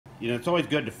you know, it's always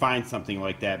good to find something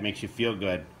like that. It makes you feel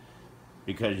good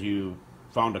because you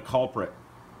found a culprit.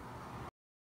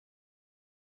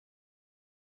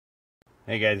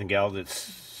 Hey guys and gals, it's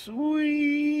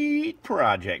Sweet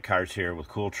Project Cars here with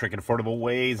cool, trick, and affordable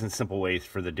ways and simple ways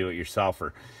for the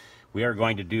do-it-yourselfer. We are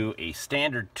going to do a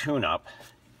standard tune-up,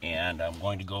 and I'm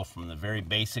going to go from the very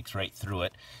basics right through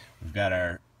it. We've got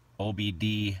our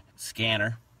OBD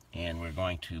scanner, and we're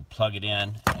going to plug it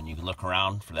in, and you can look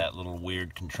around for that little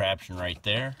weird contraption right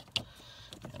there.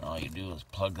 And all you do is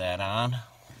plug that on,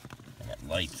 and it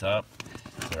lights up.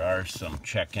 There are some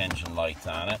check engine lights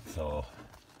on it, so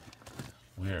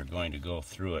we are going to go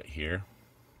through it here.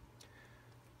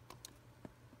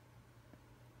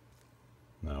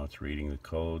 Now it's reading the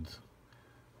codes.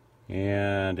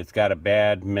 And it's got a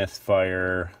bad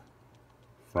misfire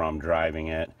from driving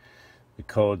it. The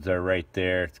codes are right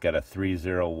there. It's got a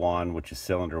 301, which is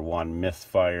cylinder 1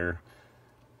 misfire.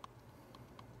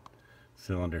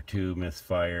 Cylinder 2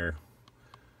 misfire.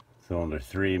 Cylinder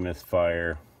 3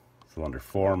 misfire. Cylinder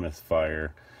 4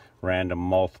 misfire. Random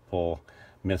multiple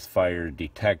misfire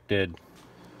detected.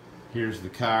 Here's the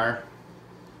car,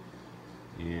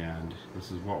 and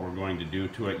this is what we're going to do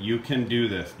to it. You can do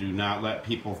this. Do not let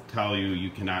people tell you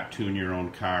you cannot tune your own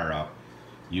car up.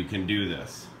 You can do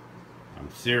this.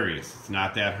 I'm serious. It's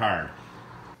not that hard.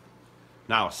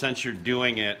 Now, since you're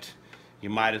doing it, you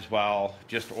might as well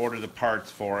just order the parts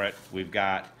for it. We've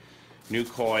got new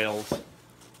coils,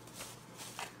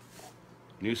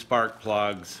 new spark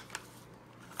plugs,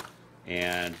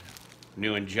 and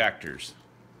new injectors.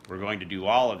 We're going to do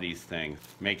all of these things.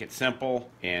 Make it simple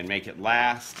and make it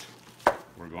last.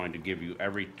 We're going to give you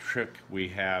every trick we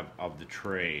have of the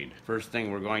trade. First thing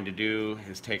we're going to do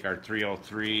is take our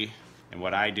 303, and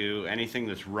what I do, anything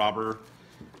that's rubber,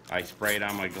 I spray it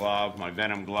on my glove, my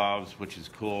Venom gloves, which is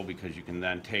cool because you can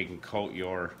then take and coat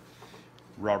your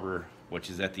rubber, which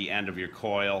is at the end of your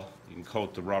coil. You can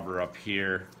coat the rubber up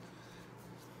here.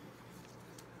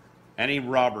 Any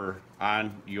rubber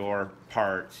on your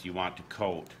parts you want to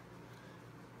coat.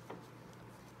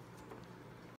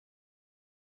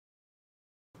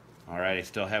 Alright, I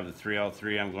still have the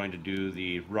 303. I'm going to do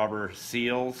the rubber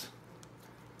seals.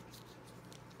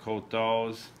 Coat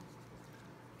those,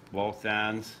 both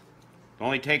ends. It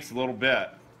only takes a little bit.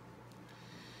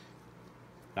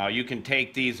 Now you can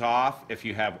take these off if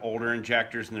you have older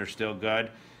injectors and they're still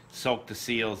good. Soak the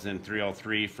seals in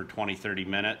 303 for 20-30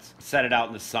 minutes. Set it out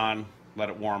in the sun, let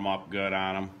it warm up good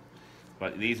on them.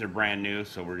 But these are brand new,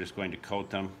 so we're just going to coat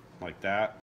them like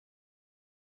that.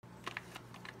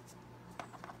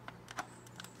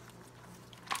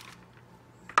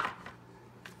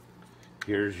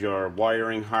 Here's your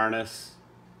wiring harness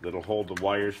that'll hold the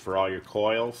wires for all your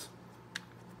coils.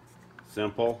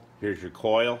 Simple. Here's your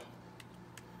coil,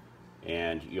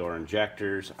 and your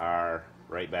injectors are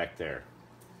right back there.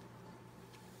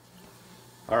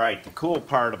 Alright, the cool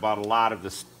part about a lot of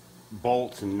the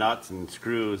bolts and nuts and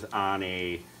screws on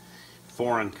a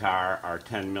foreign car are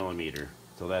 10mm,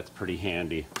 so that's pretty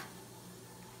handy.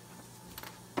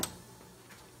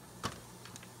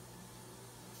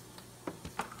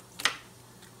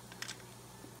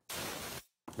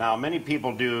 Now, many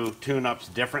people do tune-ups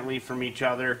differently from each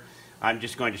other. I'm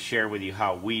just going to share with you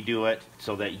how we do it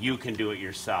so that you can do it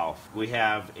yourself. We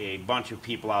have a bunch of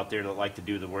people out there that like to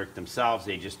do the work themselves.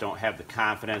 They just don't have the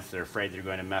confidence. They're afraid they're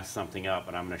going to mess something up,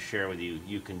 and I'm going to share with you,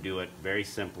 you can do it very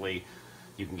simply.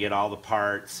 You can get all the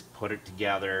parts, put it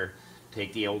together,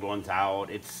 take the old ones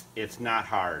out. It's not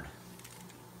hard.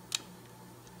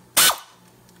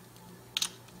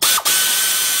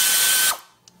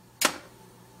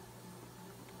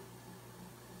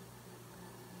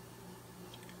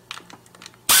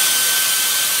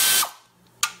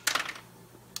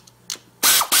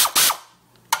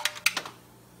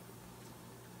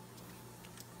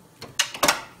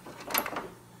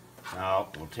 Now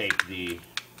we'll take the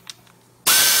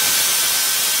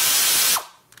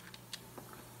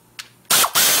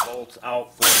bolts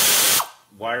out for the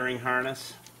wiring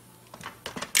harness.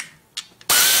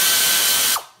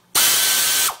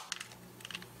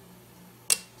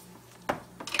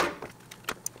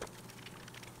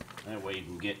 That way you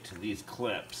can get to these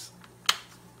clips.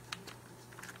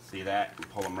 See that? And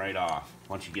pull them right off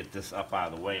once you get this up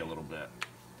out of the way a little bit.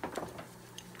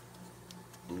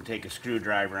 And take a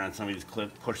screwdriver on some of these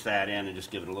clips, push that in, and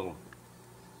just give it a little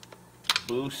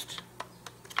boost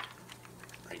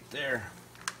right there.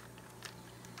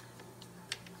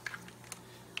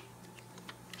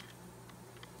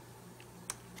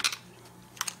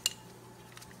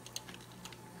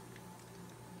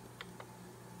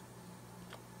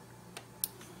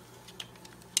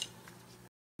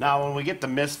 Now when we get the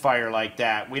misfire like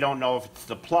that, we don't know if it's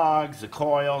the plugs, the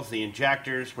coils, the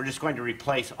injectors. We're just going to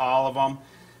replace all of them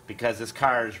because this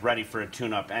car is ready for a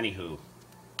tune-up anywho.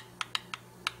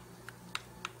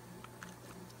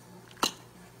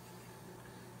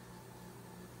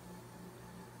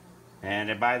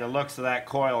 And by the looks of that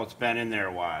coil, it's been in there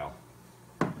a while.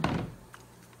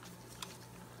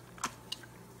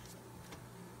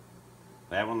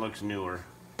 That one looks newer.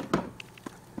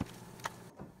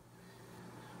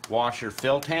 Wash your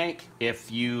fill tank.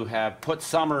 If you have put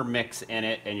summer mix in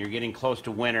it and you're getting close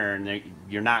to winter and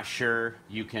you're not sure,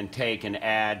 you can take and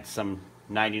add some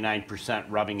 99%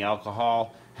 rubbing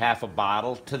alcohol, half a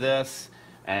bottle to this,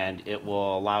 and it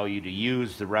will allow you to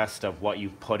use the rest of what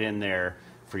you've put in there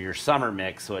for your summer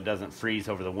mix so it doesn't freeze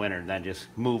over the winter, and then just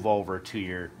move over to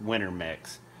your winter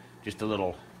mix. Just a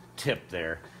little tip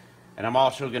there. And I'm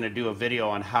also going to do a video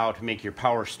on how to make your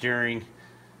power steering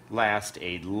last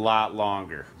a lot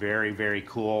longer. Very, very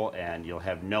cool, and you'll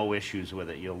have no issues with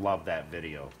it. You'll love that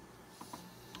video.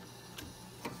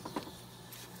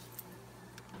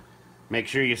 Make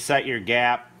sure you set your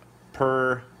gap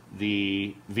per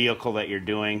the vehicle that you're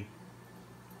doing.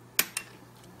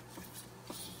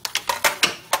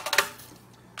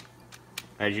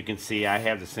 As you can see, I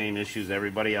have the same issues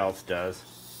everybody else does.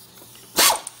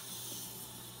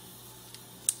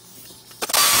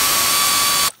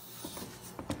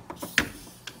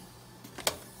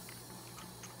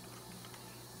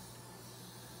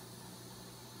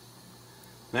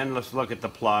 Then let's look at the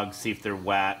plugs, see if they're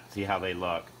wet, see how they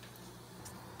look.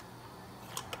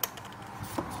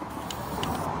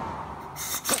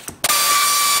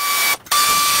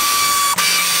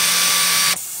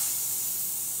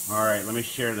 Alright, let me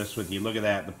share this with you. Look at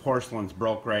that. The porcelain's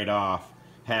broke right off,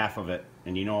 half of it.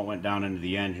 And you know it went down into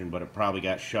the engine, but it probably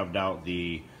got shoved out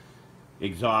the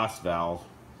exhaust valve.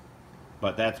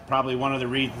 But that's probably one of the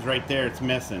reasons right there it's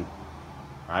missing.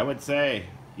 I would say,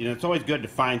 you know, it's always good to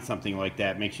find something like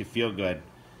that. It makes you feel good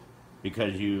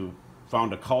because you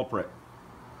found a culprit.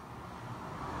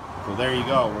 So there you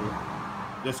go.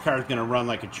 This car's going to run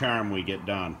like a charm when we get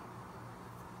done.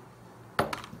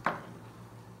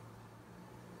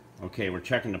 Okay, we're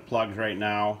checking the plugs right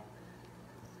now.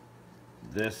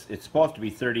 It's supposed to be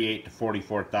 38 to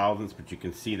 44 thousandths, but you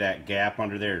can see that gap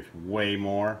under there. It's way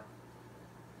more.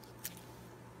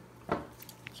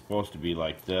 It's supposed to be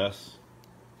like this,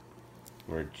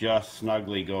 where it just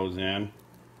snugly goes in.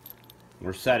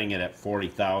 We're setting it at 40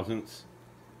 thousandths.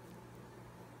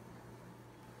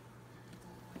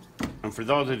 And for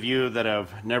those of you that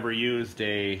have never used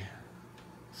a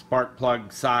spark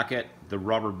plug socket, the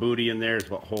rubber booty in there is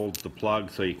what holds the plug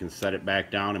so you can set it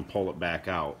back down and pull it back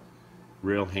out.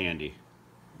 Real handy.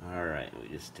 Alright, we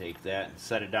just take that and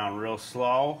set it down real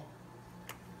slow.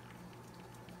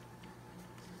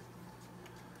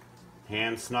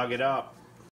 Hand snug it up.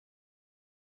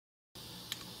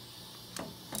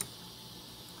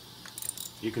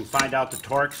 You can find out the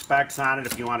torque specs on it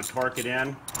if you want to torque it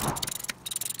in.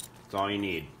 That's all you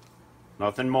need.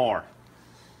 Nothing more.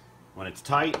 When it's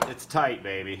tight,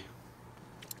 baby.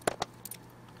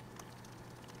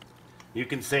 You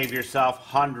can save yourself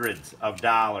hundreds of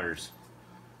dollars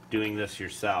doing this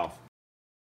yourself.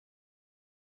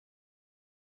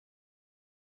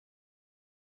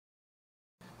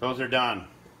 Those are done.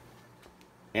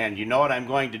 And you know what I'm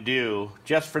going to do,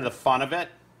 just for the fun of it,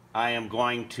 I am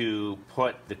going to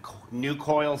put the new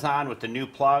coils on with the new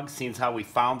plug, seeing how we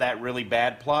found that really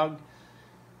bad plug,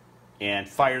 and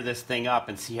fire this thing up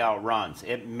and see how it runs.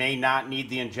 It may not need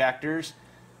the injectors,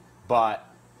 but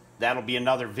that'll be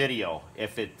another video.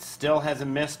 If it still has a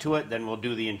miss to it, then we'll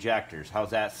do the injectors. How's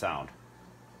that sound?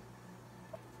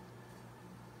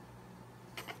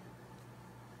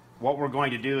 What we're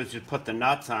going to do is just put the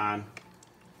nuts on,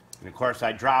 and of course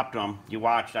I dropped them. You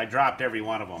watched, I dropped every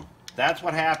one of them. That's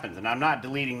what happens, and I'm not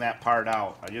deleting that part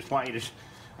out. I just want you to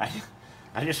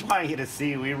I just want you to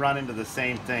see we run into the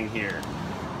same thing here.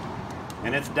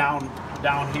 And it's down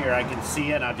here. I can see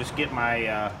it. I'll just get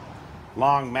my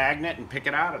long magnet and pick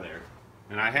it out of there.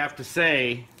 And I have to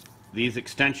say, these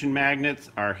extension magnets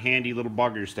are handy little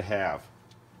buggers to have.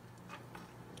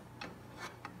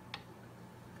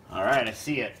 Alright, I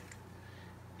see it.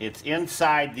 It's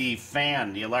inside the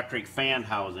fan, the electric fan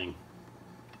housing.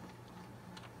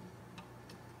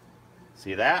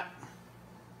 See that?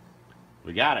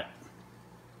 We got it.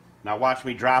 Now watch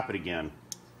me drop it again.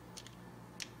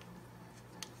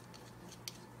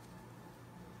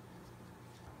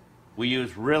 We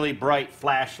use really bright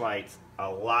flashlights a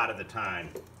lot of the time.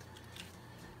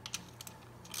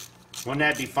 Wouldn't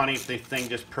that be funny if the thing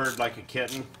just purred like a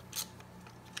kitten?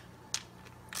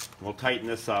 We'll tighten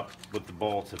this up with the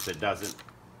bolts if it doesn't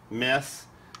miss.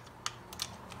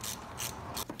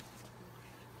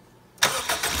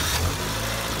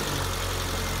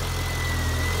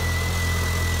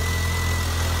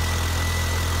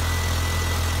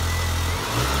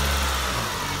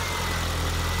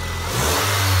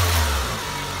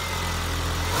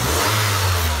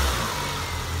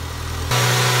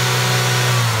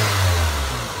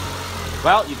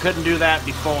 Well, you couldn't do that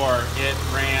before. It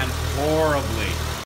ran horribly.